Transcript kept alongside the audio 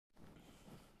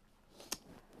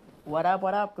What up,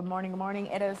 what up? Good morning, good morning.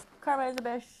 It is Karma is a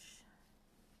bish.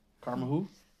 Karma who?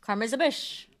 Karma is a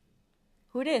bish.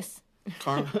 Who this?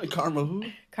 Karma who?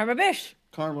 Karma bish.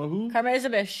 Karma who? Karma is a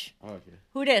bish. Oh, okay.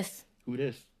 Who this? Who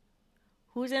this?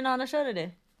 Who's in on the show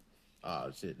today?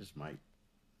 Oh, shit. This is Mike.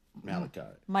 Malachi.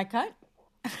 My cunt?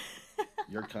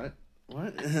 Your cunt?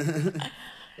 What?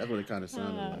 That's what it kind of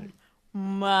sounded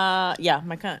like. Yeah,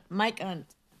 my cunt. Mike Cunt.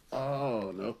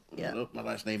 Oh, nope. Yeah. Nope. My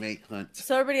last name ain't Hunt.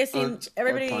 So everybody has seen Hunt or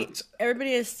Punt.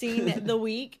 everybody has seen the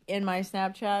week in my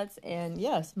Snapchats, and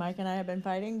yes, Mike and I have been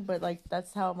fighting, but like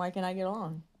that's how Mike and I get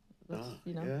along.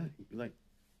 You know, Yeah.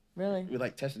 really. We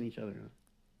like testing each other.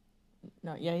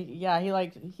 No, he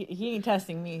ain't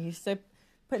testing me. He's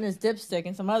putting his dipstick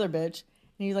in some other bitch,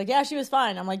 and he's like, yeah, she was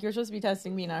fine. I'm like, you're supposed to be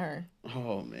testing me, not her.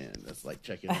 Oh man, that's like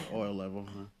checking the oil level,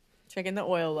 huh? Checking the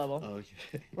oil level.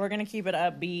 Okay. We're gonna keep it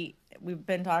upbeat. We've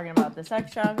been talking about the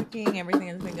sex trafficking, everything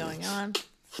that's been going on.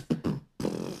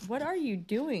 What are you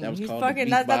doing? That was He's called fucking.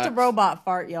 the That's a beatbox. robot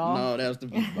fart, y'all. No, that was the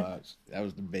beatbox. That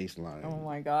was the bass line. Oh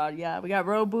my god, yeah, we got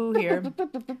Robu here.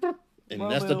 And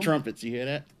that's the trumpets. You hear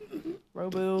that?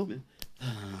 Robu,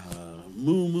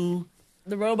 Moo moo.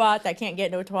 the robot that can't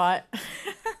get no twat.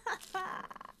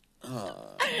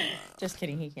 Just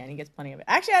kidding, he can. He gets plenty of it.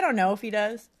 Actually, I don't know if he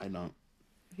does. I don't.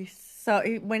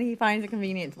 When he finds it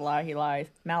convenient to lie, he lies.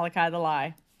 Malachi the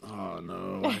lie. Oh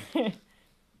no. All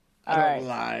I right. don't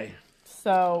lie.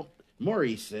 So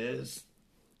Maurice says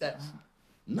that's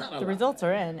not a the lie. results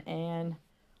are in, and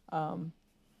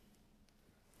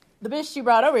the bitch she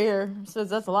brought over here says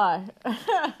that's a lie.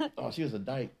 Oh, she was a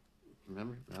dyke.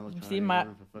 Remember? Malachi. See,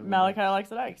 Malachi likes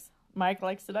the dykes. Mike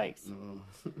likes the dykes. No.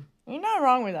 Ain't nothing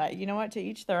wrong with that. You know what? To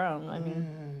each their own. I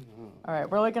mean, all right,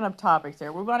 we're looking up topics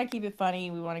here. We want to keep it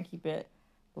funny. We want to keep it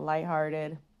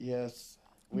lighthearted. Yes.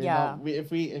 Yeah.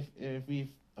 If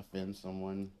we offend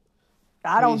someone,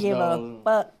 I don't please give know a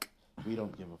fuck. we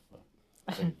don't give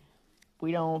a fuck.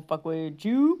 We don't fuck with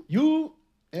you. You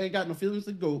ain't got no feelings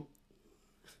to go.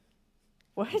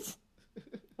 What?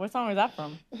 What song is that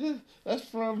from? That's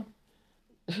from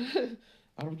I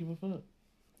don't give a fuck.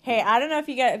 Hey, I don't know if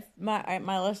you guys,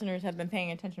 my listeners have been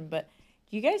paying attention, but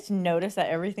do you guys notice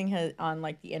that everything has on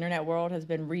like the internet world has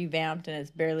been revamped and it's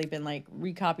barely been like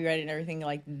recopyrighted and everything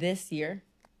like this year?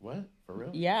 What? For real?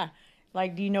 Yeah.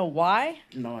 Like, do you know why?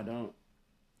 No, I don't.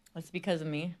 It's because of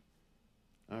me.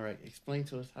 All right, explain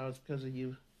to us how it's because of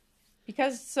you.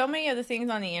 Because so many of the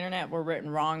things on the internet were written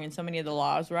wrong and so many of the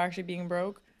laws were actually being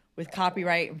broke with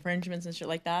copyright infringements and shit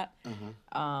like that.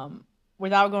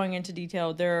 Without going into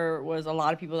detail, there was a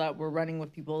lot of people that were running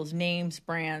with people's names,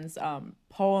 brands,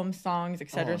 poems, songs,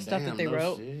 etc., stuff that they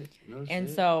wrote. And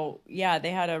so, yeah,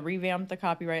 they had to revamp the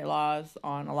copyright laws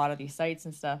on a lot of these sites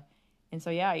and stuff. And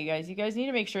so, yeah, you guys need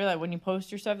to make sure that when you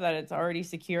post your stuff that it's already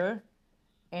secure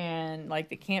and like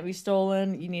it can't be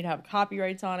stolen. You need to have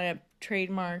copyrights on it,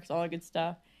 trademarks, all that good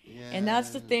stuff. Yeah. And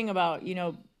that's the thing about,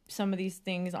 some of these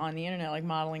things on the internet, like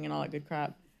modeling and all that good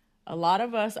crap. A lot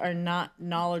of us are not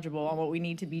knowledgeable on what we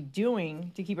need to be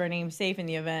doing to keep our name safe in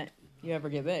the event you ever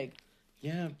get big.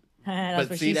 Yeah. That's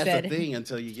but see, that's the thing.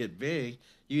 Until you get big,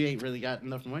 you ain't really got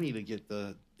enough money to get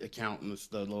the accountants,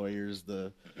 the lawyers,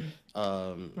 the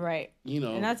right.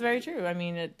 And that's very true. I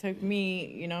mean, it took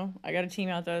me, I got a team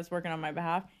out there that's working on my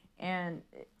behalf, and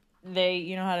they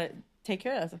know how to take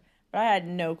care of that stuff. But I had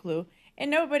no clue. And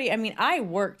nobody, I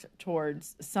worked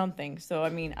towards something. So,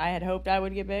 I had hoped I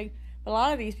would get big. But a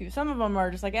lot of these people, some of them are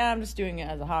just like, I'm just doing it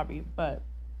as a hobby. But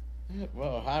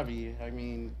well, hobby,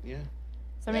 yeah.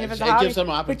 So, if it's a hobby,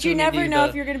 but you never know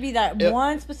if you're going to be that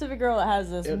one specific girl that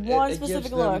has this one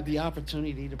specific look. Them the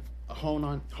opportunity to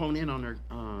hone in on their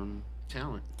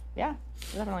talent. Yeah,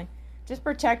 definitely. Just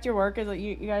protect your work,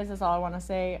 you guys. That's all I want to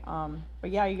say.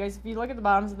 But yeah, you guys, if you look at the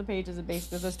bottoms of the pages, it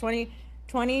basically says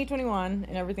 2021,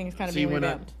 and everything's kind of being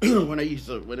revamped. when I used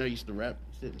to rap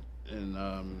and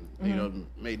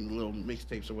made little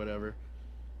mixtapes or whatever.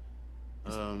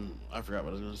 I forgot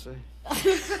what I was gonna say.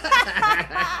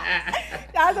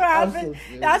 That's what happened.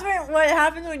 That's what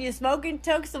happens when you smoke and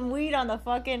took some weed on the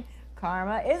fucking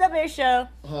Karma is a Bitch show.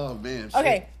 Oh man. Shit.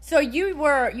 Okay, so you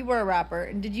were a rapper,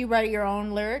 and did you write your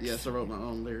own lyrics? Yes, I wrote my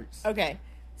own lyrics. Okay,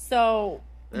 so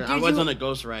I wasn't a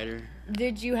ghostwriter.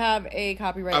 Did you have a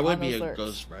copyright? I would be a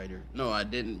ghostwriter. No, I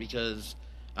didn't, because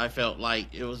I felt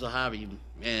like it was a hobby,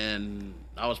 and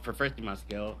I was perfecting my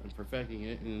skill and perfecting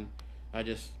it, and I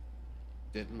just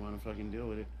didn't want to fucking deal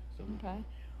with it. So. Okay.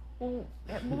 Well,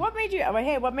 what made you?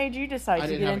 Hey, what made you decide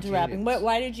to get into rapping?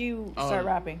 Why did you start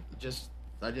rapping? Because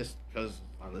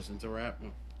I listened to rap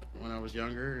when I was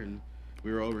younger, and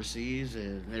we were overseas,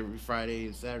 and every Friday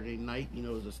and Saturday night,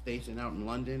 there was a station out in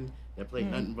London that played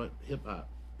nothing but hip hop.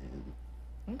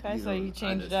 Okay, so you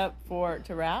changed it up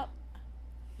to rap?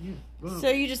 Yeah. Well, so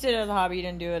you just did it as a hobby, you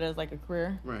didn't do it as like a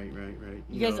career? Right.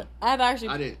 Because I've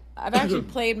actually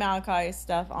played Malachi's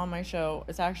stuff on my show.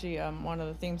 It's actually one of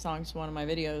the theme songs to one of my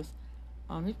videos.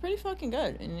 He's pretty fucking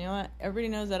good, and you know what? Everybody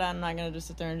knows that I'm not gonna just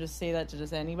sit there and just say that to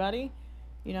just anybody.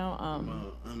 You know.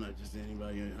 Well, I'm not just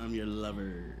anybody. I'm your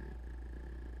lover.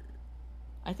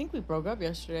 I think we broke up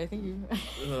yesterday. I think you.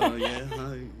 Oh yeah.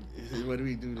 What did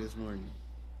we do this morning?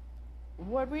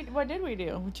 What did we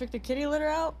do? We took the kitty litter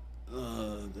out.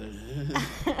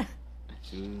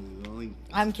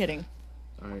 I'm kidding.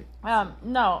 All right.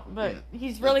 No, but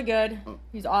he's really good.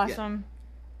 He's awesome.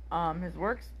 Yeah. His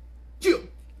works.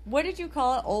 What did you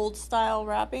call it? Old style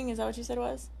rapping? Is that what you said it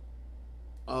was?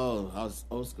 Oh, I was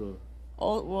old school.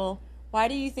 Oh, well, why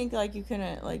do you think like you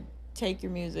couldn't like take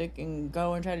your music and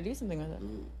go and try to do something with it?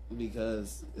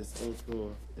 Because it's old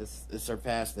school. It's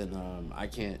surpassed, and I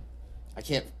can't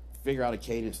figure out a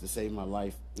cadence to save my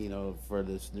life. You know, for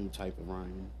this new type of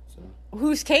rhyming. So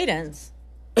who's cadence?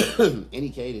 Any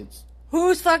cadence.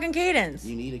 Who's fucking cadence?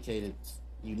 You need a cadence.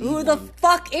 Who the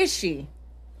fuck is she?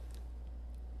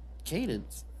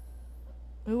 Cadence.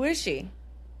 Who is she?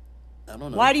 I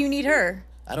don't know. Why do you need her?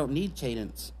 I don't need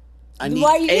cadence. I need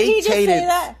Why you cadence. Just say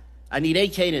that? I need a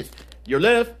cadence. You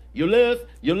lift,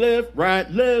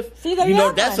 right, lift. See, there you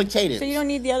know that's a cadence. So you don't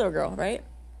need the other girl, right?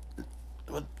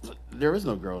 What? There is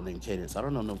no girl named Cadence. I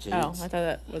don't know no Cadence. Oh, I thought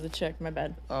that was a chick. My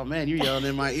bad. Oh man, you yelling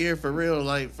in my ear for real?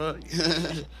 Like fuck.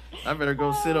 I better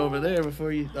go sit over there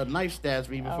before a knife stabs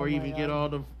me before you even get all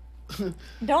the.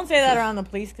 Don't say that around the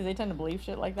police because they tend to believe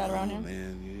shit like that around here.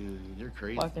 Man, you're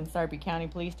crazy. Fucking Sarpy County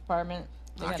Police Department.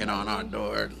 Knocking on our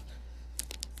door.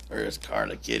 Where's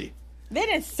Carla Kitty? They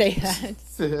didn't say that.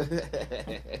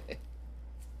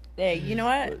 Hey, you know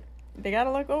what? They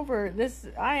gotta look over this.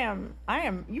 I am.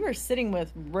 You are sitting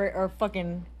with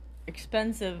fucking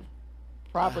expensive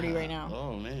property right now.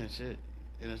 Oh man, shit.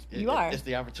 You are. It's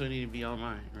the opportunity to be on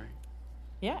mine, right?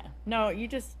 Yeah. No, you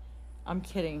just. I'm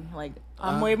kidding. Like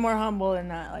I'm way more humble than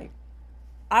that. Like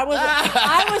I was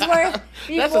worth.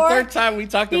 That's the third time we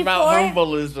talked about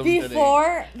humbleism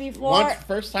today.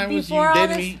 First time was you,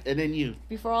 then me, and then you.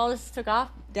 Before all this took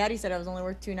off, Daddy said I was only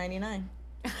worth $299.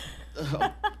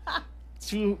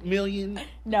 $2 million?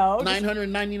 No.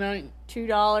 $999?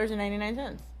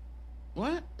 $2.99.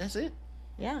 What? That's it?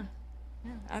 Yeah.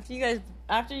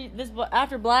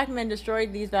 After black men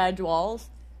destroyed these badge walls,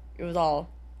 it was all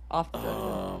off the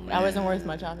man. I wasn't worth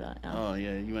much after that. No. Oh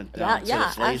yeah, you went down to the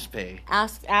slaves pay.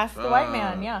 Ask the white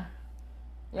man, yeah.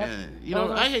 Yep. Man, you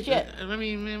know, I hate that. I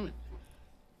mean, man,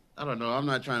 I don't know. I'm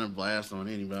not trying to blast on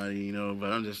anybody, you know,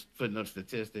 but I'm just putting up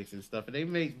statistics and stuff, and they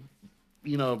make,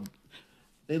 you know,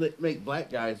 make black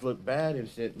guys look bad and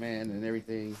shit, man, and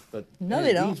everything. But no, man,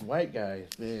 they don't. These white guys,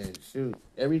 man, shoot.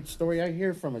 Every story I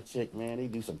hear from a chick, man, they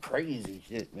do some crazy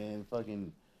shit, man.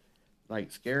 Fucking,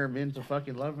 like, scare them into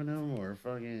fucking loving them or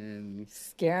fucking...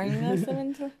 Scaring us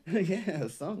into... Yeah,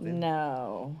 something.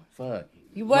 No. Fuck.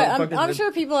 I'm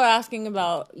sure people are asking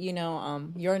about, you know,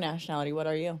 your nationality. What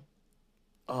are you?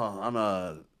 Oh, I'm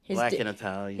a black and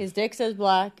Italian. His dick says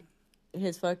black.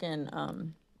 His fucking,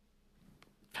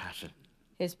 passion.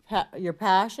 Your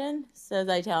passion says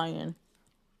Italian.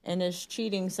 And his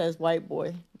cheating says white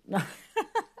boy. No.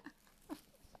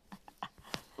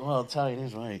 Well, Italian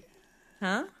is white.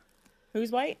 Huh? Who's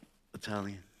white?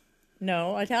 Italian.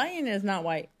 No, Italian is not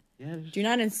white. Yeah. Do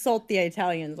not insult the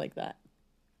Italians like that.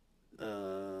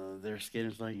 Their skin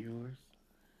is like yours?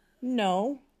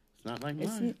 No. It's not like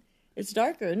mine. It's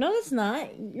darker. No, it's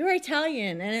not. You're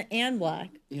Italian and black.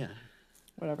 Yeah.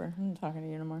 Whatever. I'm not talking to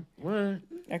you no more. What?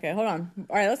 Okay, hold on.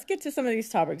 All right, let's get to some of these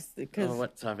topics.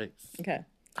 What topics? Okay.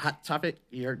 Hot topic?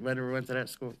 You ever went to that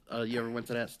school? You ever went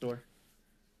to that store?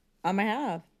 I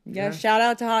have. Yeah. Shout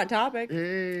out to Hot Topic.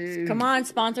 Hey. Come on,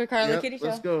 sponsor Carla Kitty Show.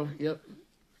 Let's go. Yep.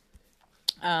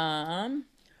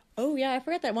 Oh yeah, I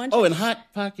forgot that one. Oh, and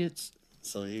Hot Pockets.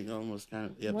 So you almost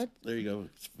kind of. Yep. What? There you go.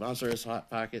 Sponsor us, Hot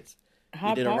Pockets.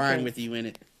 Hot we did Pockets. A rhyme with you in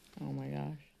it. Oh my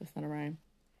gosh, that's not a rhyme.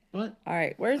 What? All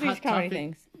right, where's these comedy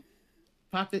things?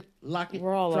 Pop it, lock it.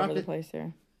 We're all drop over the it. place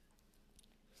here.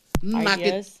 Knock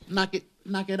Ideas? knock it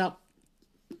out.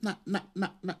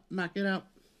 Knock it out.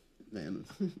 Man.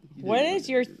 What is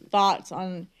your thoughts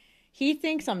on? He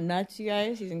thinks I'm nuts, you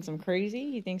guys. He thinks I'm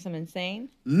crazy. He thinks I'm insane.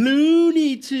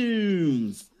 Looney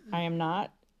Tunes. I am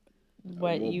not.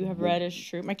 What you have read is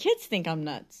true. My kids think I'm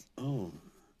nuts. Oh.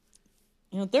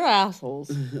 You know, they're assholes.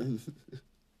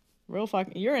 Real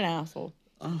fucking... You're an asshole.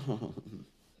 Oh.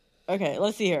 Okay,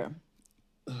 let's see here.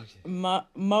 Okay.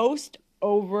 Most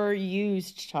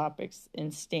overused topics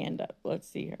in stand-up. Let's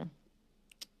see here.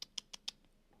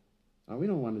 We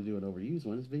don't want to do an overused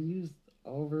one. It's been used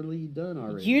overly done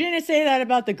already. You didn't say that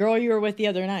about the girl you were with the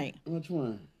other night. Which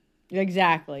one?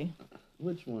 Exactly.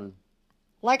 Which one?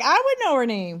 Like, I would know her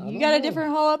name. You got a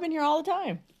different hoe up in here all the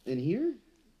time. In here?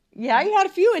 Yeah, you had a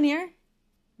few in here.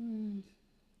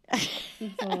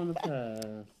 It's all in the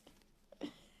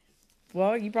past.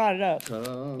 Well, you brought it up.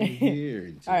 Come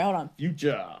here. All right, hold on.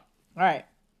 Future. All right.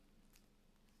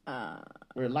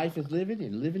 Where life is living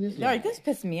and living is life. All right, this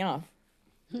pissed me off.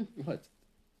 What?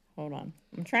 Hold on.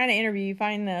 I'm trying to interview you.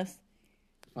 Find this.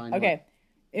 Find okay.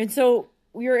 What? And so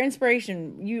your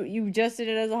inspiration, you just did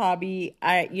it as a hobby.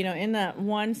 In that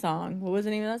one song, what was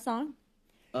the name of that song?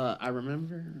 I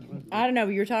remember. I don't know,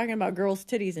 but you were talking about girls'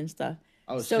 titties and stuff.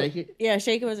 Oh, Shake It? Yeah,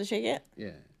 Shake It. Was it Shake It?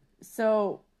 Yeah.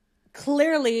 So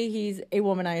clearly he's a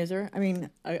womanizer. I mean,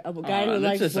 a guy who likes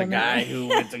women. It's just a guy who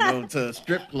went to go to a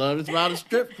strip club. It's about a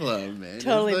strip club, man.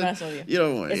 Totally mess with you. You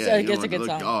don't want it's to a good look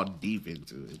song. all deep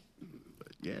into it.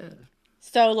 But yeah.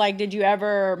 So, like, did you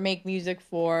ever make music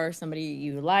for somebody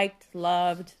you liked,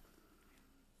 loved?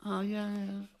 Oh, yeah.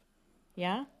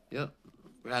 Yeah? Yep.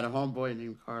 We had a homeboy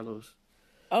named Carlos.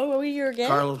 Oh, what were you again?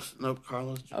 Carlos.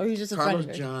 Oh, he's just a Carlos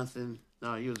friend. Johnson.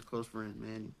 No, he was a close friend,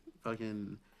 man.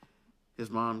 Fucking,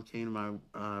 his mom came to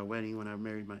my wedding when I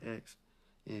married my ex,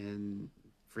 and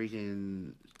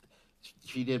freaking,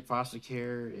 she did foster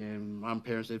care, and my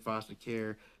parents did foster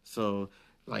care. So,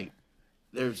 like,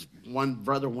 there's one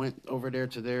brother went over there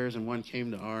to theirs, and one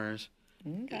came to ours.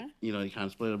 Okay. You know, they kind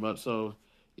of split them up. So,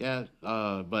 yeah,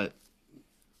 but,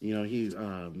 you know, he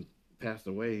passed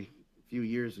away a few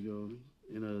years ago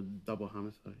in a double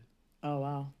homicide. Oh,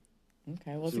 wow.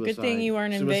 Okay, well, it's Suicide. a good thing you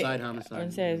weren't in Vegas. Homicide. I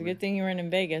was say it's a good thing you weren't in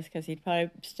Vegas because he'd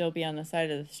probably still be on the side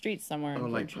of the street somewhere. Oh,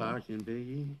 like Pac and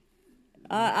Biggie?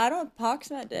 I don't. Pac's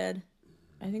not dead.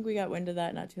 I think we got wind of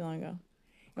that not too long ago.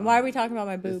 And why are we talking about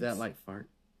my boobs? Is that like fart?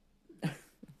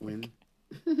 Wind?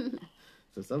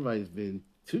 So somebody's been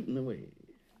tooting away.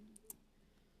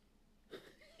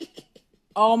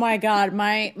 Oh my God,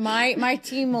 my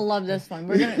team will love this one.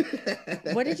 We're gonna.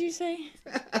 What did you say?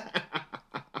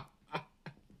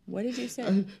 What did you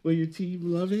say? Will your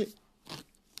team love it?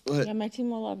 What? Yeah, my team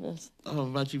will love this. Oh,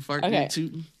 about you farting and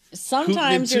tooting?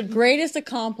 Sometimes your greatest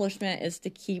accomplishment is to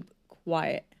keep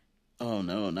quiet. Oh,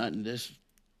 no, not in this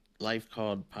life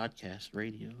called podcast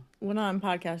radio. We're not on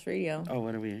podcast radio. Oh,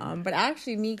 what are we? But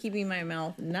actually, me keeping my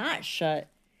mouth not shut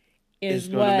is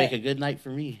going to make a good night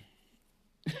for me.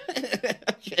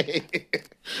 Okay.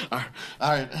 All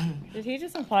right. Did he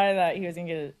just imply that he was going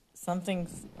to get something?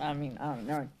 I mean, I don't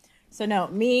know. So, no,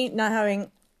 me not having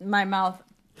my mouth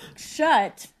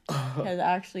shut has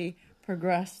actually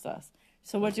progressed us.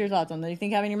 So, what's your thoughts on that? Do you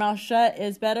think having your mouth shut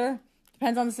is better?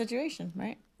 Depends on the situation,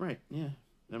 right? Right, yeah.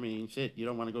 I mean, shit, you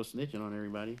don't want to go snitching on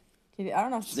everybody. I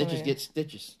don't know if snitches get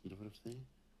stitches. You know what I'm saying?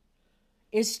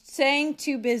 Is saying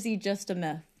too busy just a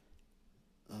myth?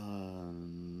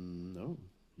 No.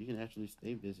 You can actually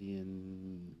stay busy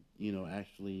and,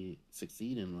 actually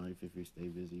succeed in life if you stay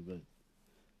busy, but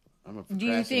I'm a procrastinator.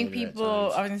 Do you think people,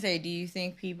 I was going to say, do you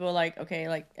think people like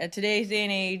at today's day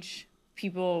and age,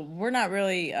 we're not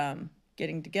really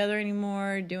getting together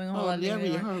anymore, doing a whole lot of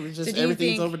things anymore. It's just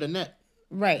everything's over the net.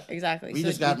 Right, exactly. We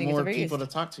just got more people to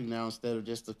talk to now instead of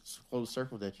just the closed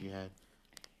circle that you had.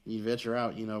 You venture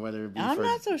out, whether it be I'm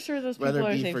not so sure those people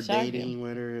are safe. Whether it be for dating,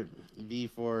 whether it be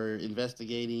for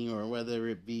investigating, or whether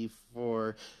it be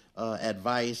for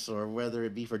advice, or whether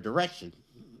it be for direction,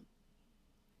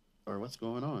 or what's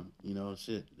going on.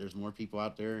 Shit. There's more people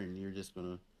out there, and you're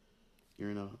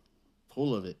in a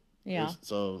pool of it. Yeah.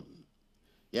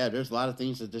 Yeah, there's a lot of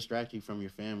things that distract you from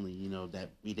your family. That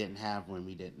we didn't have when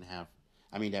we didn't have.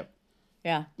 I mean that.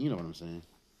 Yeah. You know what I'm saying.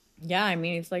 Yeah, I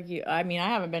mean, it's like I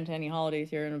haven't been to any holidays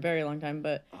here in a very long time,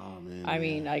 but oh man, I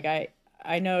mean, like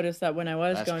I noticed that when I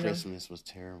was going Christmas was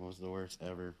terrible. It was the worst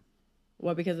ever.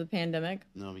 What, because of the pandemic?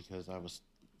 No, because I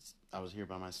was here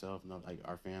by myself. No, like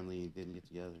our family didn't get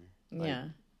together. Yeah.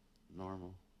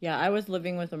 Normal. Yeah, I was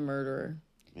living with a murderer.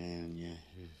 Man, yeah.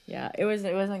 Yeah, it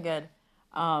wasn't good.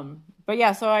 But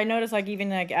yeah, so I noticed like even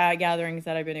like gatherings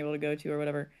that I've been able to go to or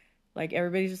whatever, like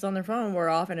everybody's just on their phone. We're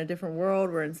off in a different world.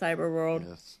 We're in cyber world.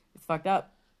 Yes. It's fucked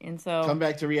up. And so come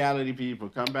back to reality, people.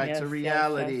 Come back to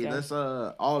reality. Yes. Let's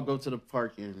all go to the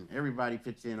park and everybody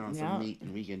pitch in on some meat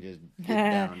and we can just get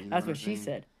down. That's what she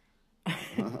said.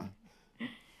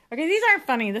 Okay, these aren't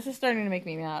funny. This is starting to make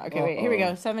me mad. Okay, wait, here we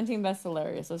go. 17 best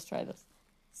hilarious. Let's try this.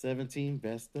 17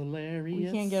 best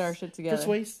hilarious. We can't get our shit together.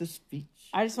 Persuasive speech.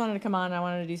 I just wanted to come on. I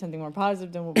wanted to do something more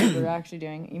positive than what we were actually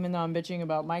doing, even though I'm bitching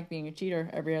about Mike being a cheater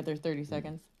every other 30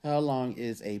 seconds. How long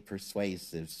is a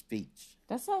persuasive speech?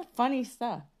 That's not funny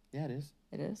stuff. Yeah, it is.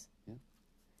 It is? Yeah.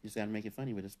 You just got to make it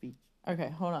funny with a speech. Okay,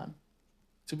 hold on.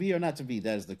 To be or not to be,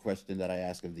 that is the question that I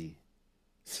ask of thee.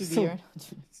 To be or not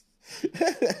to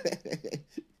be.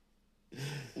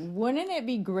 Wouldn't it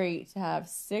be great to have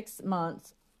 6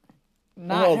 months?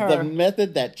 Not her. The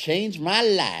method that changed my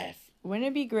life. Wouldn't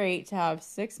it be great to have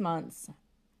 6 months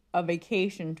of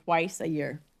vacation twice a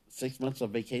year? 6 months of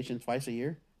vacation twice a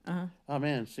year? Uh-huh. Oh,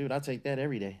 man, shoot, I'll take that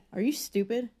every day. Are you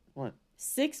stupid? What?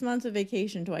 6 months of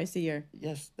vacation twice a year.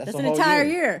 Yes, that's an entire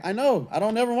year. I know. I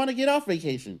don't ever want to get off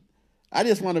vacation. I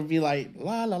just want to be like,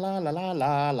 la, la, la, la, la,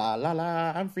 la, la, la,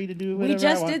 la. I'm free to do whatever We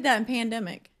just did that in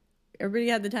pandemic. Everybody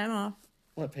had the time off.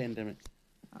 What pandemic?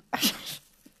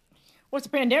 What's a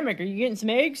pandemic? Are you getting some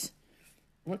eggs?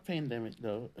 What pandemic,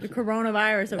 though? The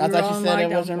coronavirus that I we were thought all you said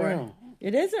locked it wasn't down for. real.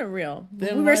 It isn't real.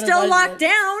 Then we were still locked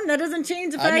down. That doesn't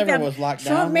change the fact that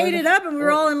Trump made it up and we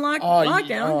were all in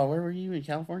lockdown. Where were you? In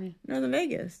California? Northern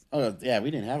Vegas. Oh, yeah,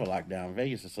 we didn't have a lockdown.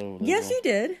 Vegas is so liberal. Yes, you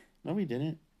did. No, we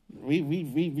didn't.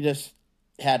 We just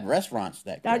had restaurants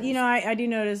that closed. You know, I do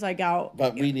notice like out.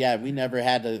 But we never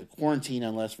had to quarantine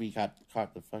unless we caught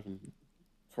the fucking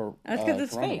That's because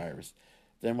it's coronavirus. fake.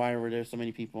 Then why were there so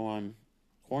many people on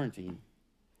quarantine?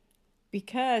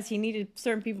 Because he needed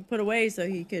certain people put away so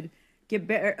he could get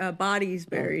bodies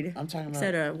buried. I'm talking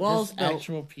about walls built.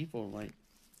 Actual people. Like,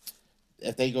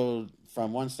 if they go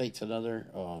from one state to another,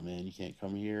 oh man, you can't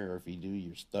come here. Or if you do,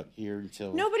 you're stuck here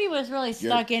until. Nobody was really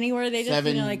stuck anywhere. They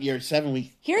just your 7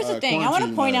 week. Here's the thing. I want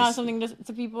to point out something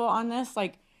to people on this.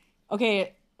 Like,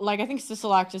 okay, like I think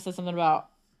Sisolak just said something about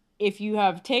if you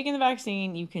have taken the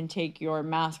vaccine, you can take your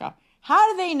mask off.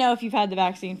 How do they know if you've had the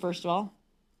vaccine? First of all,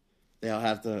 they'll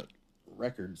have the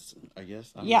records, I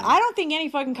guess. I don't think any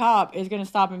fucking cop is going to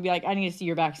stop and be like, I need to see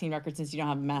your vaccine record since you don't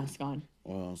have a mask on.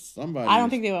 Well, somebody. I don't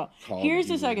think they will. Here's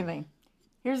the second thing.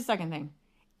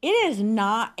 It is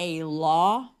not a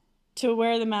law to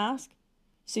wear the mask.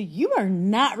 So you are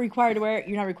not required to wear it.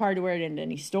 You're not required to wear it in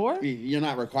any store. You're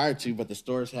not required to, but the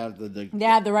stores have They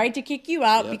have the right to kick you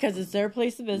out because it's their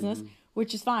place of business,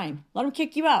 which is fine. Let them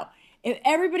kick you out. If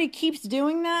everybody keeps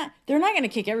doing that, they're not going to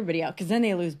kick everybody out because then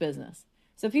they lose business.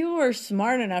 So people who are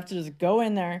smart enough to just go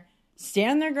in there,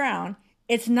 stand their ground,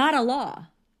 it's not a law.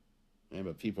 Yeah,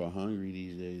 but people are hungry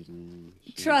these days. Man.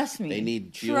 Trust me. They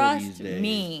need fuel these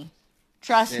days.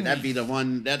 Trust me. That'd be the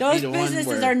one. Those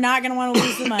businesses are not going to want to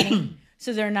lose the money,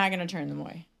 so they're not going to turn them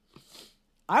away.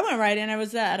 I went right in. I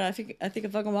was at I think a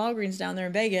fucking Walgreens down there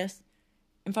in Vegas,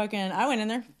 and I went in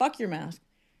there. Fuck your mask.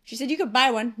 She said you could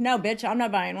buy one. No, bitch, I'm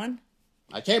not buying one.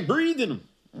 I can't breathe in them.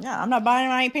 Yeah, I'm not buying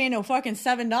them. I ain't paying no fucking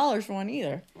 $7 for one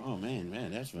either. Oh man,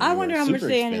 that's. I wonder how much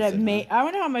they ended up I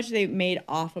wonder how much they made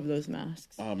off of those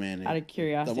masks. Oh man, out of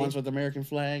curiosity, the ones with the American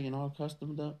flag and all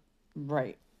customed up.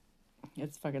 Right,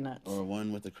 it's fucking nuts. Or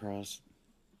one with the cross.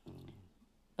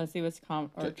 Let's see what's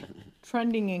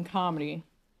trending in comedy.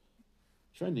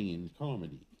 Trending in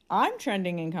comedy. I'm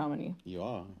trending in comedy. You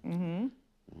are. Mm-hmm.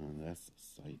 Oh, that's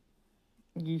a sight.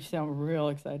 You sound real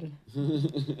excited.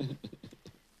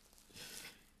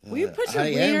 Will you put your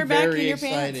wiener back in your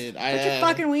pants? Put your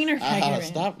fucking wiener back in your pants.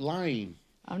 Stop lying.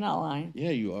 I'm not lying. Yeah,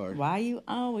 you are. Why you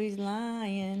always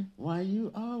lying? Why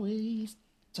you always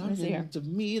talking to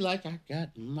me like I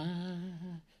got my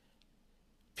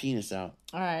penis out?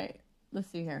 All right.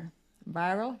 Let's see here.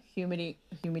 Viral, humidity.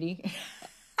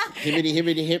 Hibbity,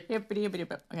 hibbity, hip. Hippity, hippity,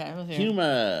 hip. Okay, let's see.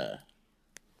 Humor.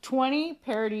 20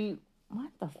 parody.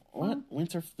 What the fuck? What?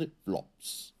 Winter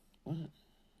flip-flops. What?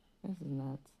 This is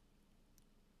nuts.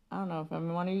 I don't know if I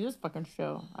want to use this fucking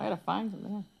show. I gotta find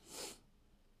something.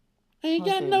 I ain't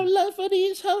got no love for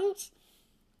these hoes.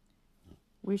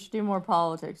 We should do more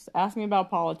politics. Ask me about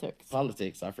politics.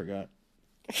 Politics, I forgot.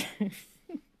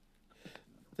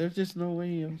 There's just no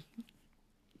way of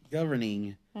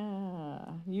governing.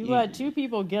 You let two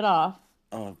people get off.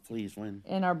 Oh, please, when?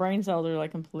 And our brain cells are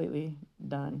like completely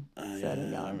done.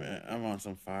 I'm on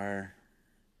some fire.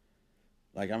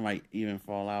 Like, I might even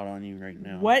fall out on you right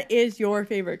now. What is your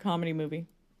favorite comedy movie?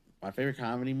 My favorite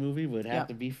comedy movie would have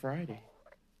to be Friday.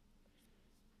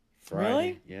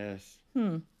 Really? Yes.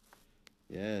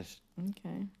 Yes.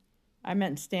 Okay. I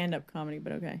meant stand-up comedy,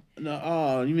 but okay. No,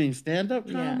 oh, you mean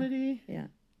stand-up comedy? Yeah.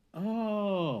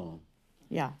 Oh.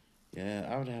 Yeah. Yeah,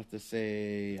 I would have to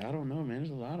say, I don't know, man. There's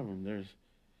a lot of them.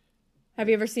 Have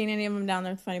you ever seen any of them down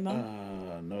there at the Funny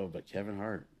Bone? No, but Kevin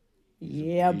Hart.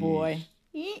 Yeah, boy.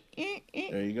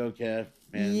 There you go, Kev.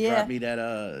 Man, drop me that.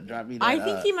 I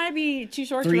think he might be too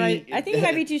short to ride. I think he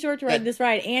might be too short to ride this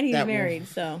ride, and he's married,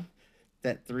 so.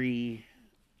 That 3,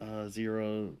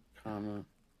 0, comma.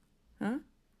 Huh?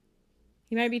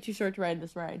 He might be too short to ride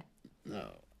this ride. No,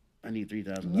 I need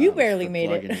 $3,000. You barely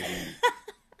made it.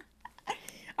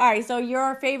 All right, so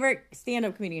your favorite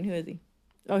stand-up comedian, who is he?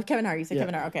 Oh, Kevin Hart. You said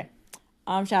Kevin Hart. Okay.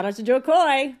 Shout out to Joe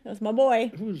Coy. That's my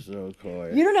boy. Who's Joe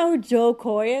Coy? You don't know who Joe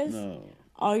Coy is? No.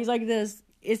 Oh, he's like this.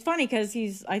 It's funny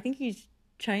because I think he's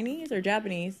Chinese or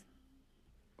Japanese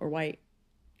or white.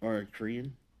 Or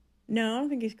Korean? No, I don't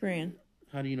think he's Korean.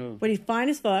 How do you know? But he's fine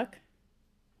as fuck.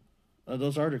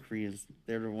 Those are the Koreans.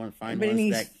 They're the fine but ones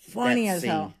he's that funny that as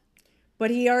sing. hell. But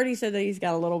he already said that he's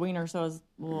got a little wiener, so I was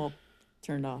a little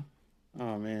turned off.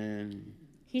 Oh, man.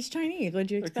 He's Chinese. What'd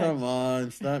you expect? Come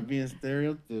on. Stop being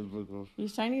stereotypical.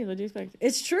 He's Chinese. What'd you expect?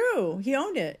 It's true. He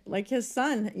owned it. Like, his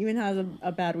son even has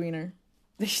a bad wiener.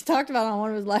 They talked about it on one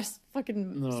of his last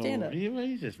fucking stand-up.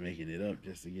 He's just making it up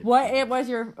just to get... What it was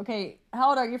your... Okay,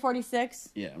 how old are you? 46?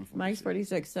 Yeah, I'm 46. Mike's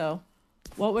 46, so...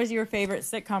 What was your favorite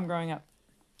sitcom growing up?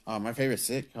 My favorite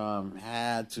sitcom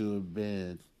had to have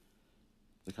been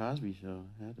The Cosby Show.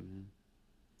 Had to have been.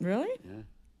 Really? Yeah.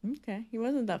 Okay. He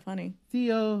wasn't that funny.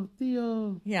 Theo.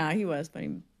 Yeah, he was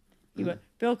funny.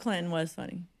 Bill Clinton was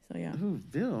funny, so yeah. Who's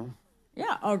Bill?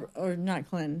 Yeah, or not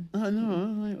Clinton. No,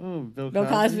 I'm like, oh, Bill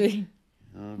Cosby.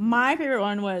 My favorite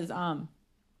one was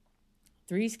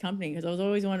Three's Company, because I was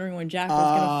always wondering when Jack was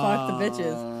gonna fuck the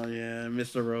bitches. Oh yeah,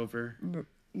 Mr. Roper.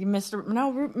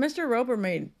 Mr.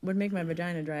 Roper would make my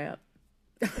vagina dry up.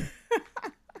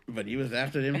 But he was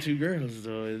after them two girls,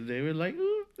 so they were like,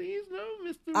 "Ooh, please no,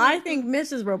 Mr. Roper." I think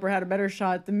Mrs. Roper had a better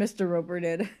shot than Mr. Roper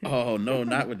did. Oh no,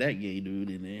 not with that gay dude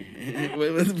in there.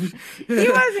 He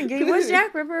wasn't gay. Was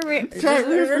Jack Ripper?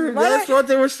 That's what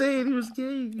they were saying. He was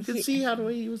gay. You could see how the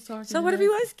way he was talking. So what if he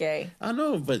was gay? I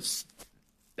know, but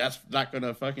that's not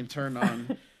gonna fucking turn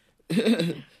on.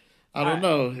 I don't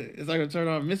know. It's not gonna turn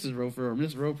on Mrs. Roper or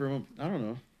Miss Roper. I don't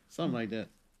know. Something like that.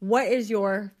 What is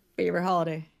your favorite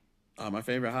holiday? My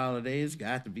favorite holidays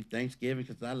got to be Thanksgiving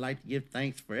because I like to give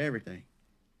thanks for everything.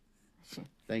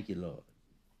 Thank you, Lord.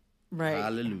 Right.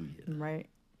 Hallelujah. Right.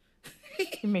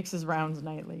 He makes his rounds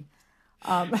nightly.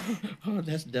 Oh,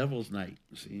 that's Devil's Night.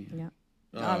 See. Yeah.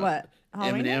 What?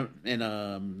 Halloween?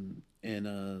 Eminem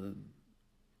and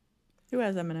who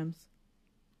has M&Ms?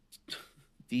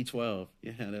 D12.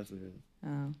 Yeah, that's it.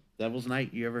 Oh. Devil's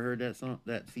Night. You ever heard that song?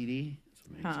 That CD? It's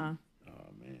amazing. Oh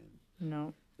man.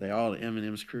 No. They all the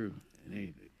Eminem's crew.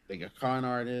 And they got con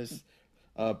artists,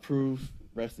 Proof,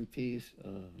 rest in peace.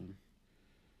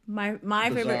 My Bizarre.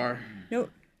 favorite. No.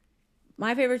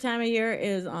 My favorite time of year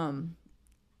is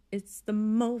it's the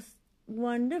most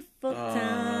wonderful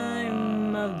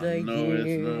time of the year. No,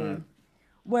 it's not.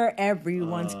 Where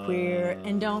everyone's queer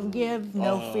and don't give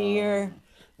no fear.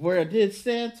 Where did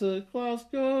Santa Claus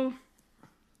go?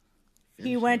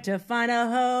 He went to find a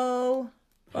hoe.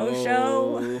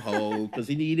 Show. Because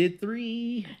he needed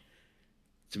 3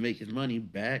 to make his money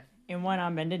back. And one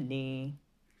on bended knee.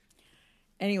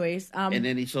 Anyways, and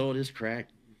then he sold his crack.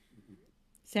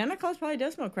 Santa Claus probably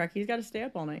does smoke crack. He's got to stay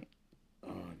up all night.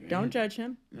 Oh, don't judge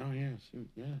him. Oh yeah, shoot,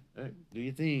 yeah. Hey, do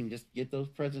your thing. Just get those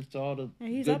presents to all the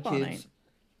he's good up kids. All night.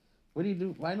 What do you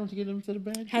do? Why don't you get them to the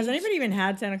bad kids? Has anybody even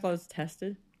had Santa Claus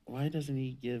tested? Why doesn't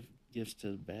he give gifts to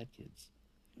the bad kids?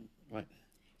 What?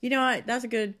 You know what? That's a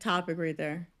good topic right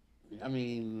there. I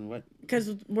mean, what?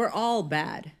 Because we're all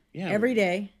bad. Yeah. Every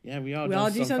day. Yeah, we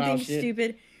all do something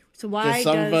stupid. So why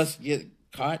some of us get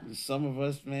caught and some of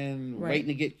us, man, right. waiting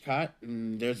to get caught.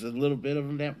 And there's a little bit of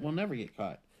them that will never get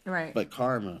caught. Right. But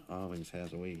karma always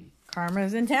has a way.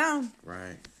 Karma's in town.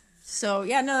 Right. So,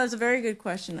 yeah, no, that's a very good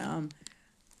question. I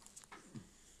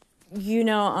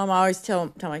always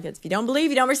tell my kids, if you don't believe,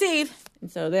 you don't receive.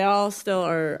 And so they all still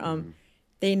are,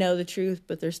 they know the truth,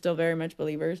 but they're still very much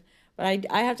believers. But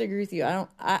I have to agree with you.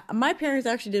 My parents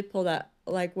actually did pull that,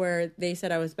 like where they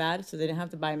said I was bad, so they didn't have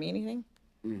to buy me anything.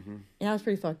 Mm-hmm. And I was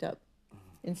pretty fucked up.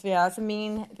 And so, yeah, that's a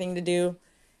mean thing to do.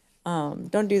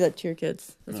 Don't do that to your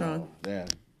kids. That's wrong. Yeah.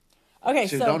 Okay,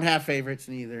 so don't have favorites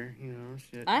neither. You know,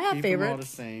 shit. I have Keep favorites. them all the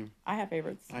same. I have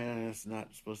favorites. It's not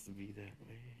supposed to be that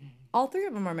way. All 3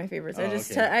 of them are my favorites. I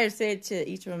just say it to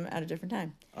each of them at a different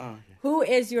time. Oh, okay. Who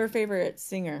is your favorite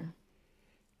singer?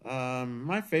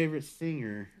 My favorite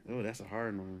singer. Oh, that's a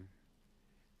hard one.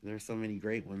 There's so many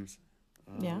great ones.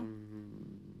 Yeah.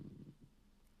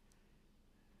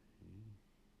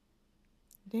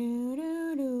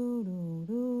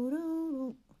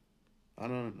 I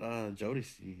don't.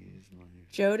 Jodeci is my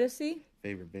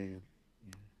favorite band.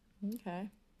 Yeah. Okay.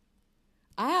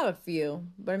 I have a few,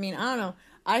 but I mean, I don't know.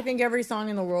 I think every song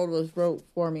in the world was wrote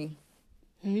for me.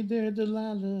 Hey there,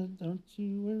 Delilah, don't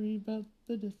you worry about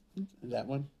the distance. That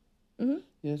one? Mm-hmm.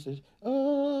 Yes, it's,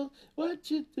 oh, what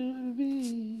you do to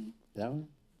me. That one?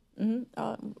 Mm-hmm.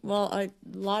 A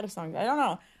lot of songs. I don't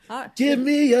know. Give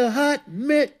me a hot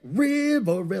McRib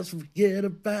or else forget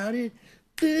about it.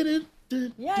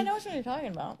 Yeah, I know what you're talking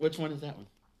about. Which one is that one?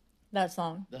 That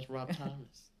song. That's Rob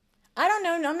Thomas. I don't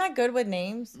know. I'm not good with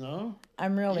names. No?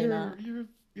 I'm really not.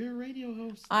 You're a radio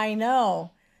host. I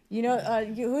know. You know,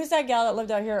 who's that gal that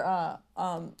lived out here?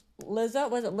 Lizzo?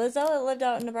 Was it Lizzo that lived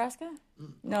out in Nebraska?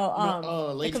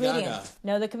 No, Lady the comedian. Gaga.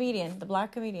 No, the comedian. The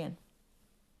black comedian.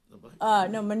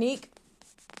 No, Monique.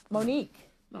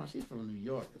 No, she's from New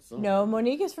York. No,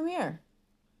 Monique is from here.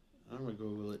 I'm gonna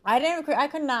Google it. I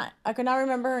could not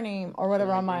remember her name or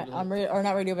whatever on my or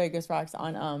not Radio Vegas Rocks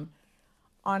on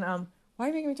why are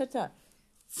you making me touch that?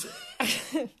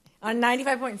 On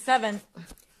 95.7,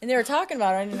 and they were talking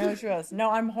about her. I didn't know who she was. No,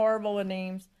 I'm horrible with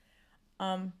names.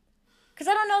 Because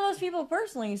I don't know those people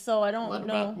personally, so I don't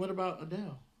know. What about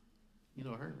Adele? You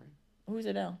know her, right? Who's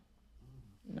Adele?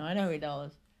 No, I know who Adele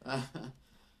is.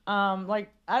 Like,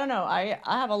 I don't know. I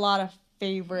have a lot of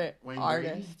favorite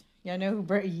artists. Brady? Yeah, I know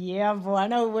who I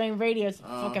know who Wayne Brady is.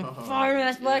 Fucking fire.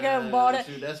 That's why I bought it.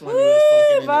 Dude, that's when you was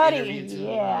fucking in the interview too.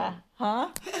 Yeah. Huh?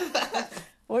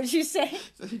 What did you say?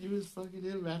 So you was fucking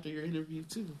him after your interview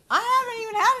too. I haven't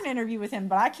even had an interview with him,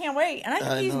 but I can't wait. And I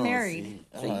think he's married.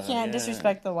 So you can't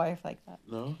disrespect the wife like that.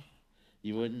 No?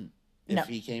 You wouldn't? If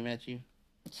he came at you?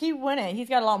 He wouldn't. He's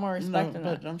got a lot more respect than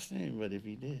that. I'm saying, but if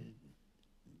he did,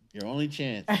 your only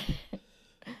chance.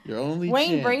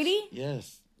 Wayne Brady?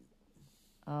 Yes.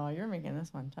 Oh, you're making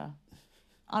this one tough.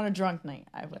 On a drunk night,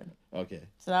 I would. Okay.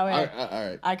 So that way all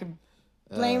right. I could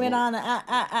blame it on the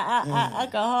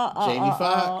alcohol. Jamie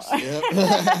Foxx.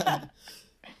 Yep.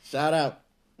 Shout out.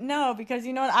 No, because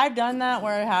you know what? I've done that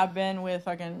where I have been with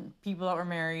fucking people that were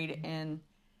married, and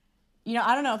you know,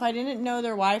 I don't know, if I didn't know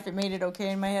their wife, it made it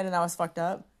okay in my head, and that was fucked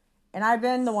up. And I've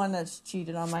been the one that's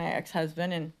cheated on my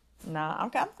ex-husband, and I'm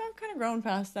kind of grown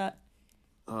past that.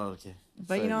 Oh, okay.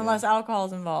 But so, you know, unless alcohol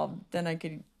is involved, then I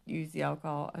could use the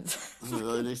alcohol as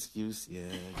an excuse. Yeah.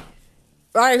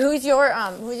 All right, who's your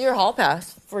hall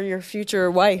pass for your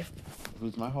future wife?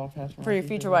 Who's my hall pass for your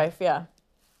future wife? Yeah.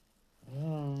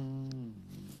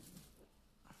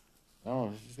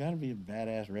 She's got to be a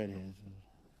badass redhead.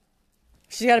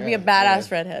 She's got to be a badass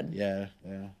redhead. Yeah.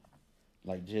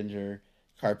 Like ginger,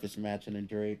 carpets matching and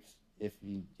drapes. If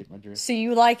you get my drift. So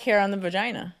you like hair on the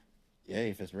vagina? Yeah,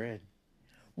 if it's red.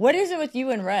 What is it with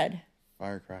you and red?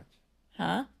 Fire crotch.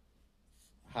 Huh?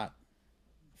 Hot.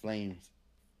 Flames.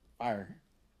 Fire.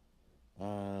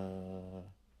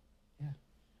 Yeah.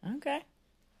 Okay.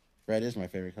 Red is my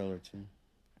favorite color, too.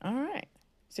 All right.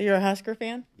 So you're a Husker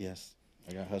fan? Yes.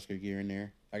 I got Husker gear in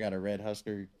there. I got a red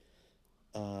Husker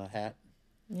hat.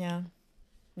 Yeah.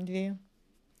 Do you?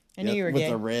 I knew you were gay.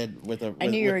 I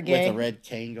knew you were gay. With a red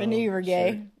Kango. I knew you were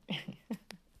gay.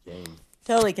 Gay.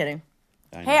 Totally kidding.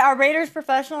 Hey, are Raiders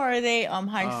professional or are they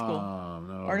high school? Oh,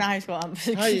 no. Or not high school.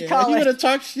 You gonna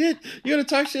talk shit? You gonna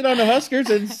talk shit on the Huskers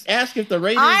and ask if the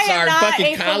Raiders are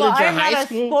fucking college or high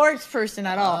school? I'm not a sports person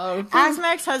at all. Okay. Ask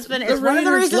my ex-husband. It's one of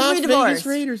the reasons we divorced. Las Vegas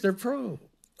Raiders, they're pro.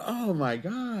 Oh my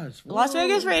gosh! Whoa. Las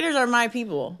Vegas Raiders are my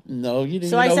people. No, you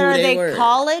didn't. So I said, are they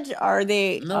college? Or are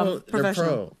they professional? They're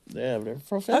pro. Yeah, they're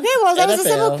professional. Okay, well that was a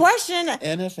simple question.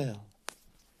 NFL.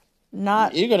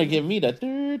 Not. You're gonna give me the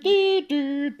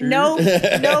no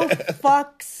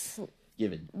fucks.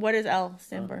 Given. What does L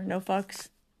stand for? No fucks.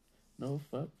 No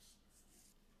fucks.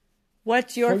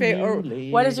 What's your favorite?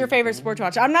 What is your favorite sport to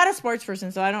watch? I'm not a sports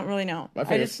person, so I don't really know. My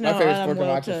favorite sport to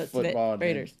watch is football.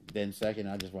 Raiders. Then second,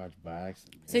 I just watch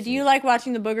boxing. So do you like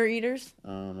watching the booger eaters?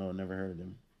 Oh no, never heard of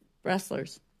them.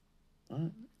 Wrestlers. What?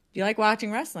 Do you like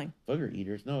watching wrestling? Booger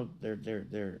eaters? No, they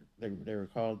were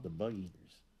called the bug eaters.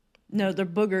 No, they're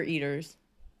booger eaters.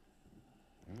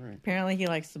 All right. Apparently, he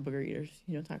likes the booger eaters.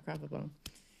 You don't talk crap about them.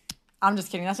 I'm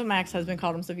just kidding. That's what my ex-husband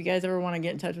called him. So if you guys ever want to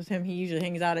get in touch with him, he usually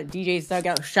hangs out at DJ's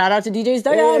Dugout. Shout out to DJ's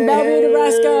Dugout in Bellevue,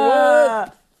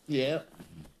 Nebraska. Yeah.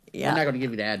 I'm not going to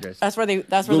give you the address. That's where the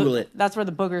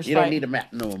boogers You don't need a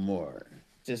map no more.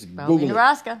 Just Bellevue, Google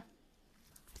Nebraska.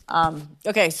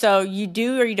 Okay, so you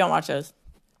do or you don't watch those?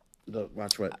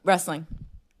 Watch what? Wrestling.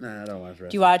 Nah, I don't watch wrestling.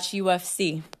 Do you watch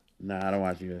UFC? Nah, I don't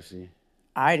watch UFC.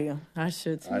 I do. I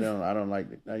should too. I don't like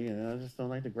I just don't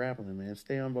like the grappling, man.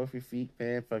 Stay on both your feet,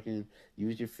 man. Fucking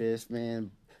use your fist,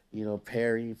 man.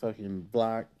 Parry, fucking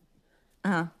block.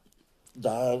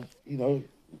 Dive,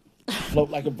 float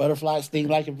like a butterfly, sting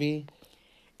like a bee.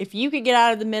 If you could get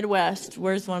out of the Midwest,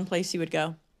 where's one place you would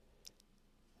go?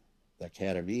 The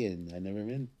Caribbean. I've never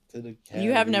been to the Caribbean.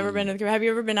 You have never been to the Caribbean. Have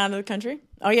you ever been out of the country?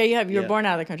 Oh, yeah, you have. You were born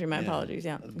out of the country. My apologies.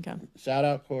 Yeah. Okay. Shout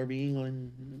out Corby,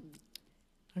 England.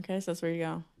 Okay, so that's where you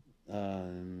go.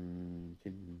 I'm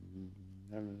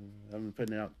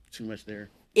putting out too much there.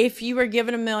 If you were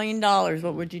given $1 million,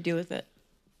 what would you do with it?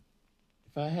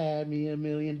 If I had me $1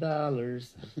 million,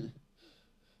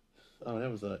 Oh,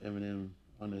 that was Eminem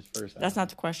on his first album. That's not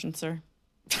the question, sir.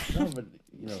 No, but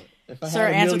if I Sir,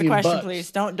 had answer the question, $1,000,000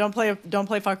 please. Don't play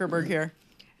Fuckerberg here.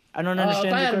 I don't understand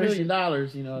if I the had question. $1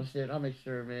 million, shit, I'll make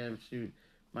sure, man. Shoot,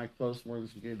 my close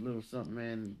ones get a little something,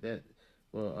 man, that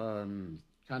will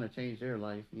kind of change their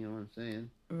life. You know what I'm saying?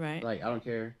 Right. Like I don't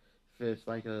care if it's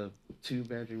like a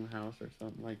 2-bedroom house or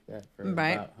something like that for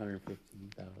right. about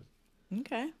 $115,000.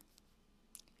 Okay.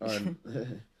 Or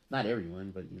not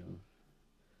everyone, but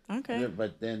Okay.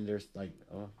 But then there's like,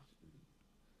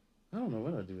 I don't know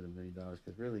what I'll do with $1 million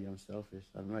because really I'm selfish.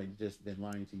 I might just been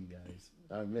lying to you guys.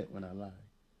 I admit when I lie.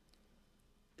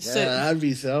 So yeah, I'd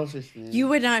be selfish, man. You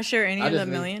would not share any of that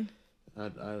 $1 million?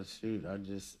 I'd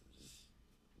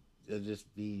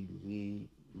just be me,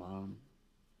 mom.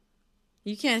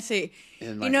 You can't say,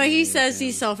 he says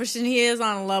he's selfish and he is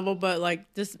on a level, but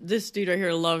like this dude right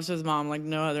here loves his mom like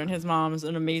no other, and his mom's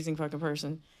an amazing fucking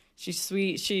person. She's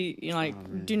sweet. She,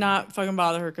 do not fucking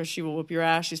bother her because she will whoop your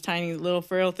ass. She's tiny little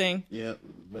frail thing. Yep,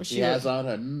 but she has on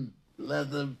her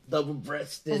leather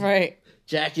double-breasted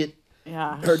jacket.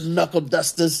 Yeah, her knuckle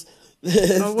dusters.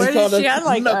 Where did she have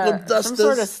like some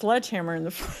sort of sledgehammer in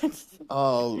the front?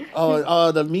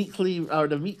 The meat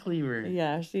cleaver.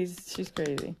 Yeah, she's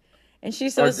crazy. And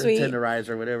she's so sweet.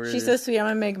 Tenderizer, whatever. She's so sweet. I'm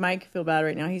gonna make Mike feel bad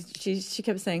right now. She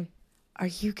kept saying, "Are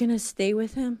you gonna stay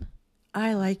with him?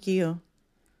 I like you."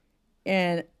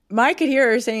 And Mike could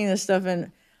hear her saying this stuff,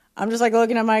 and I'm just like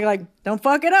looking at Mike like, "Don't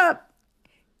fuck it up."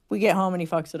 We get home and he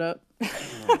fucks it up.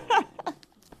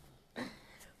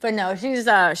 But no, she's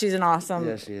an awesome.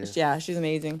 Yeah, she is. Yeah, she's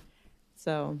amazing.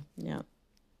 So yeah,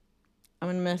 I'm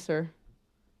gonna miss her.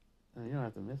 You don't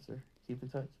have to miss her. Keep in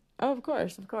touch. Oh, of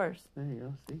course. There you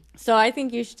go. See. So I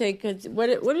think you should take. Cause what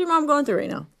is your mom going through right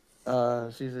now?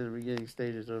 She's in the beginning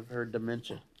stages of her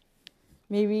dementia.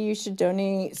 Maybe you should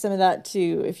donate some of that to,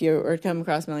 if you were to come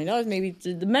across $1 million, maybe to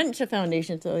the Dementia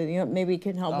Foundation, so maybe it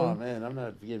can help them. Oh man, I'm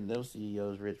not getting those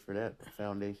CEOs rich for that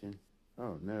foundation.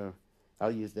 Oh no,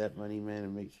 I'll use that money, man,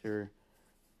 and make sure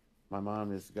my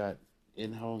mom has got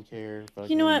in-home care.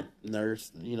 You know what? Nurse,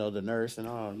 the nurse and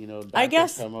all. I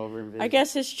guess come over and visit. I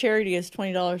guess his charity is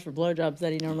 $20 for blowjobs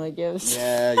that he normally gives.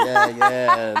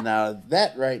 Yeah. Now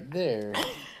that right there,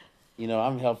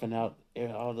 I'm helping out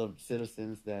all the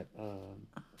citizens that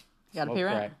gotta pay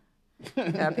rent.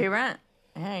 Gotta pay rent.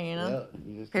 Hey,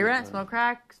 pay rent, smoke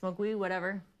crack, smoke weed,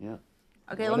 whatever. Yeah.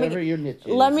 Okay, whatever your niche is.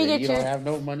 Let me get you don't have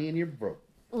no money and you're broke.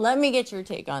 Let me get your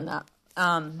take on that.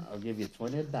 I'll give you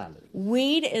 $20.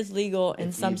 Weed is legal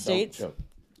in some states.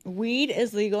 Weed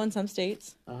is legal in some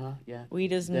states. Yeah.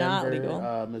 Weed is not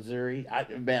legal. Missouri. I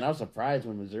was surprised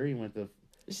when Missouri went to.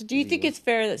 So do you think it's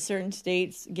fair that certain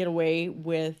states get away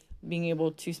with being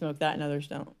able to smoke that and others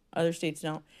don't? Other states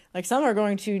don't. Like some are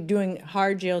going to doing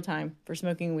hard jail time for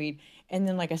smoking weed, and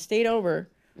then like a state over,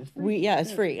 it's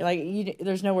free. Like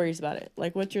there's no worries about it.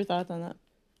 Like, what's your thoughts on that?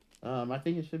 I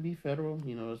think it should be federal.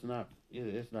 It's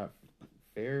not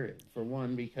fair for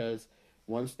one because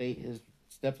one state has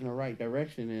stepped in the right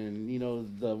direction, and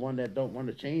the one that don't want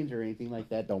to change or anything like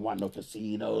that don't want no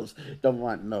casinos, don't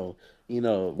want no.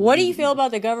 What do you feel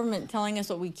about the government telling us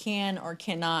what we can or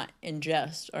cannot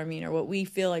ingest? Or what we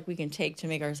feel like we can take to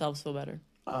make ourselves feel better?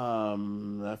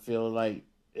 I feel like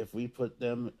if we put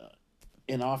them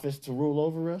in office to rule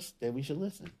over us, then we should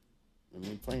listen.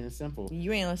 Plain and simple.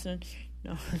 You ain't listening.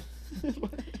 No.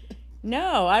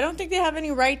 No, I don't think they have any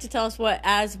right to tell us what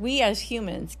we as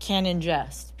humans can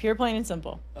ingest. Pure, plain, and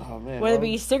simple. Oh, man. Whether it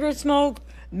be cigarette smoke,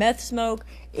 meth smoke.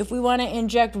 If we want to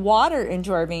inject water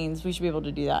into our veins, we should be able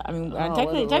to do that.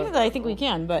 Technically, I think we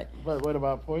can, but... But what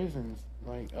about poisons?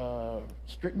 Like,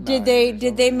 strychnine?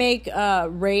 Did they make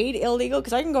Raid illegal?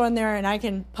 Because I can go in there and I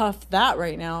can puff that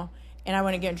right now, and I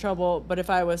wouldn't get in trouble. But if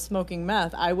I was smoking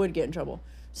meth, I would get in trouble.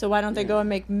 So why don't they go and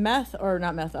make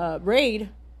Raid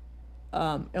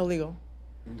illegal?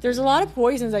 There's a lot of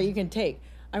poisons that you can take.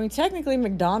 Technically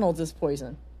McDonald's is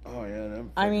poison. Oh yeah,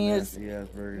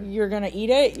 you're gonna eat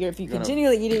it. If you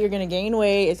continually eat it, you're gonna gain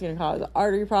weight. It's gonna cause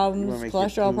artery problems,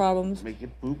 cholesterol problems. Make it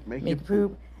poop. Make it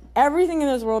poop. Everything in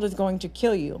this world is going to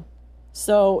kill you.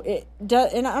 So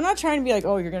and I'm not trying to be like,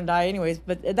 oh, you're gonna die anyways,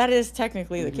 but that is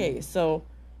technically the case. So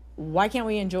why can't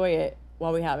we enjoy it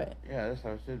while we have it? Yeah, that's how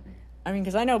it should be.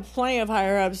 Because I know plenty of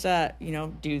higher ups that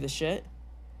do the shit.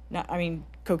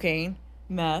 Cocaine,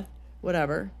 meth,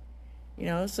 whatever.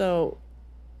 So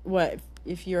what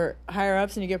if you're higher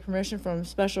ups and you get permission from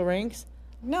special ranks?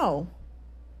 No.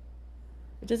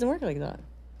 It doesn't work like that.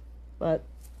 But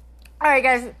all right,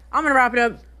 guys, I'm going to wrap it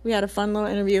up. We had a fun little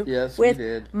interview with we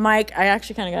did. Mike. I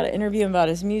actually kind of got to interview him about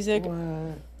his music.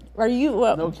 What? Are you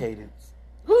No cadence.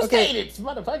 Who's Cadence,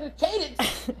 motherfucker?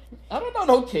 Cadence. I don't know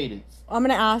no Cadence. I'm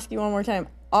gonna ask you one more time.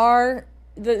 Are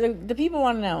the people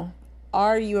want to know?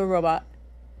 Are you a robot?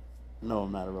 No,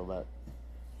 I'm not a robot.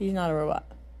 He's not a robot.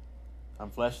 I'm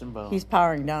flesh and bone. He's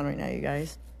powering down right now, you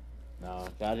guys. No,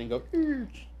 God didn't go.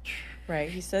 Right,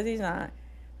 he says he's not.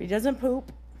 But he doesn't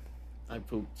poop. I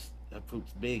pooped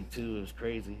big too. It was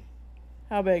crazy.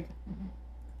 How big?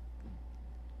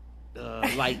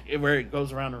 Like where it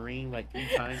goes around the ring like 3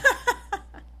 times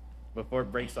before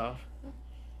it breaks off.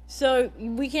 So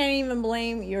we can't even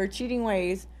blame your cheating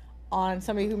ways on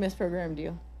somebody who misprogrammed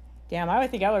you. Damn, I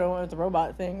would think I would have went with the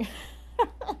robot thing.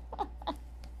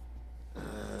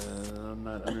 I'm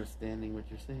not understanding what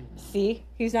you're saying. See?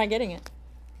 He's not getting it.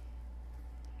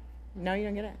 No, you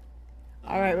don't get it.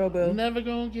 All right, Robo. Never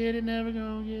gonna get it, never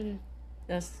gonna get it.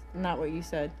 That's not what you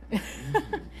said.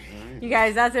 You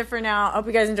guys, that's it for now. Hope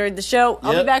you guys enjoyed the show.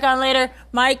 I'll be back on later.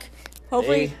 Mike,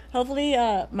 hopefully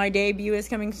my debut is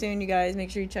coming soon. You guys,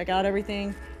 make sure you check out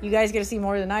everything. You guys get to see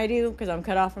more than I do because I'm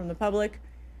cut off from the public.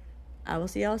 I will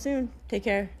see y'all soon. Take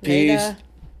care. Peace. Later.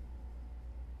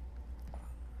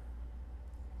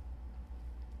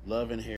 Love and hair.